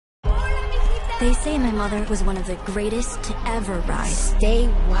They say my mother was one of the greatest to ever rise. Stay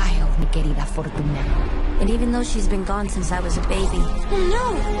wild, mi querida Fortuna. And even though she's been gone since I was a baby... Oh,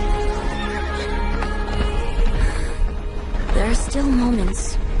 no! There are still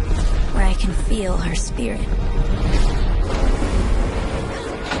moments where I can feel her spirit.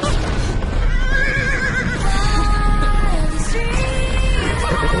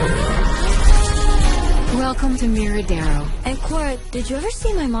 Welcome to Miradero. And Cora, did you ever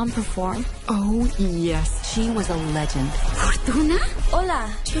see my mom perform? Oh, yes. She was a legend. Fortuna?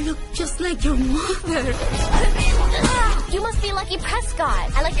 Hola. You look just like your mother. You must be Lucky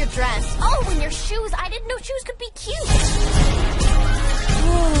Prescott. I like your dress. Oh, and your shoes. I didn't know shoes could be cute.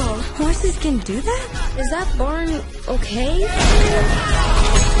 Whoa, horses can do that? Is that barn okay?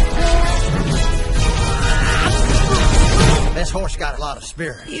 This horse got a lot of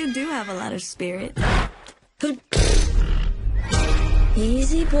spirit. You do have a lot of spirit.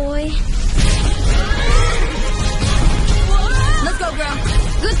 Easy, boy. Let's go, girl.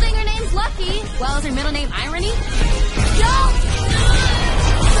 Good thing her name's Lucky. Well, is her middle name Irony? Yo!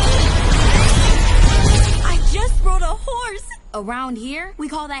 I just rode a horse. Around here, we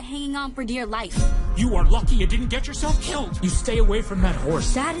call that hanging on for dear life. You are lucky you didn't get yourself killed. You stay away from that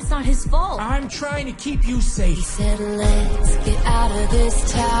horse. Dad, it's not his fault. I'm trying to keep you safe. He said, let's get out of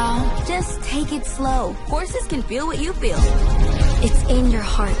this town. Just take it slow. Horses can feel what you feel. It's in your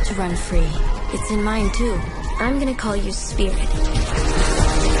heart to run free. It's in mine, too. I'm gonna call you Spirit.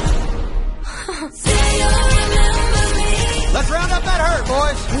 Let's round up that herd,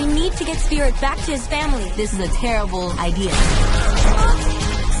 boys. We need to get Spirit back to his family. This is a terrible idea.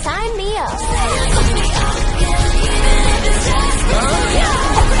 Sign me up.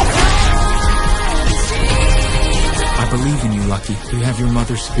 I believe in you, Lucky. You have your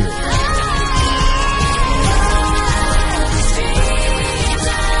mother's spirit.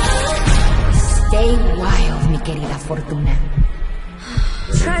 Stay wild, mi querida Fortuna.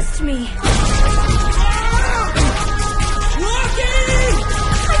 Trust me. Lucky!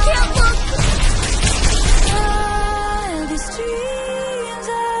 I can't look.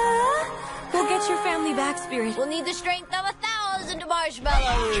 We'll get your family back, Spirit. We'll need the strength of 1,000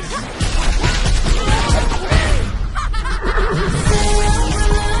 marshmallows.